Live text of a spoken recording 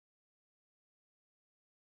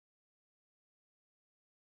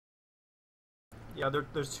Yeah,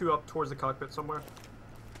 there's two up towards the cockpit somewhere.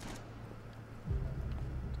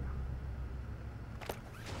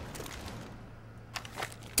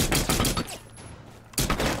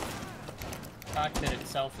 Cockpit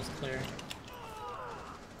itself is clear.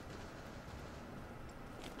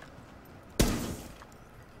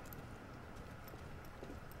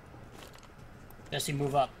 Jesse,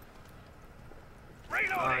 move up.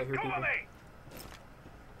 Reloading! Cover me!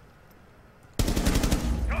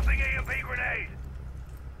 Tossing EMP grenade!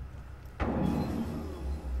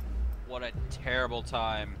 What a terrible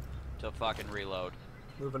time to fucking reload.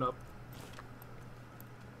 Moving up.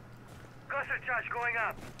 Cluster charge going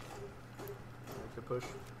up! Good push.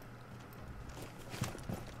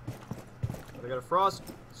 I got a frost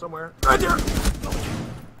somewhere. Right there!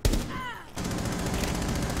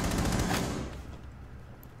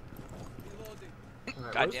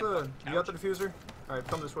 Alright, where's the... You got the diffuser? Alright,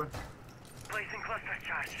 come this way. Placing cluster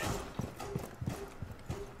charge.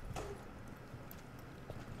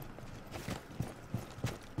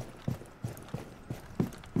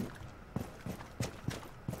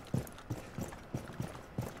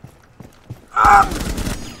 Ah!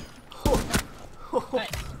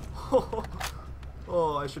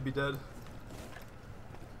 Oh, I should be dead.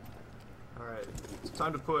 Alright, it's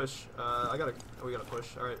time to push. We gotta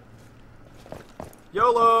push. Alright.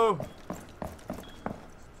 YOLO!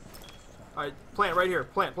 Alright, plant right here.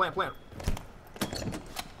 Plant.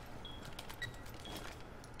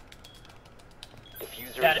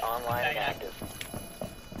 Diffuser is online and active.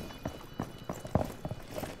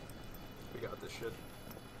 We got this shit.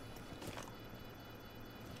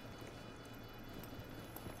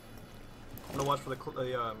 I'm gonna watch for the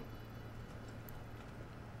I'm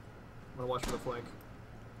gonna watch for the flank.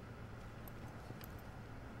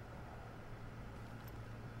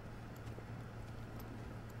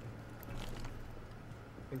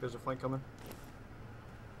 I think there's a flank coming.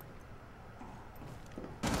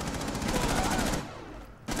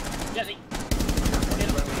 Jesse! Get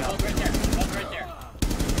him. Both right there. Both right there.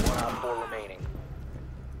 1 on 4 remaining.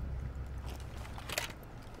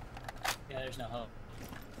 Yeah, there's no hope.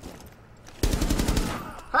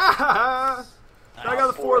 Ha ha ha! I got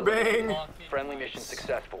the 4 bang! Friendly mission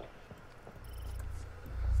successful.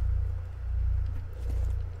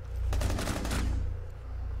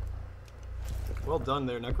 Well done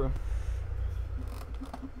there, Necro.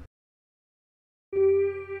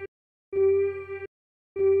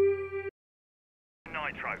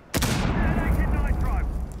 Nitro. Nitro.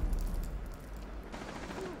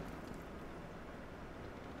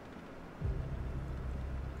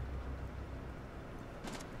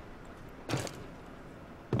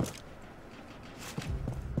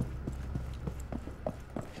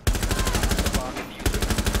 Bomb diffuser.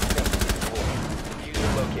 Diffuser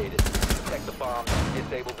located. Protect the bomb.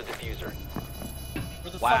 Disable the diffuser.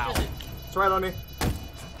 Where the Wow. fuck is it? It's right on me.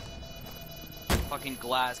 Fucking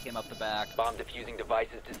glass came up the back. Bomb diffusing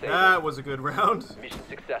devices disabled. That was a good round. Mission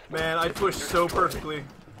successful. Man, I pushed Diffuser so destroyed. perfectly.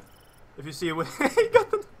 If you see it, he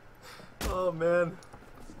got the... Oh man.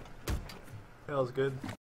 That was good.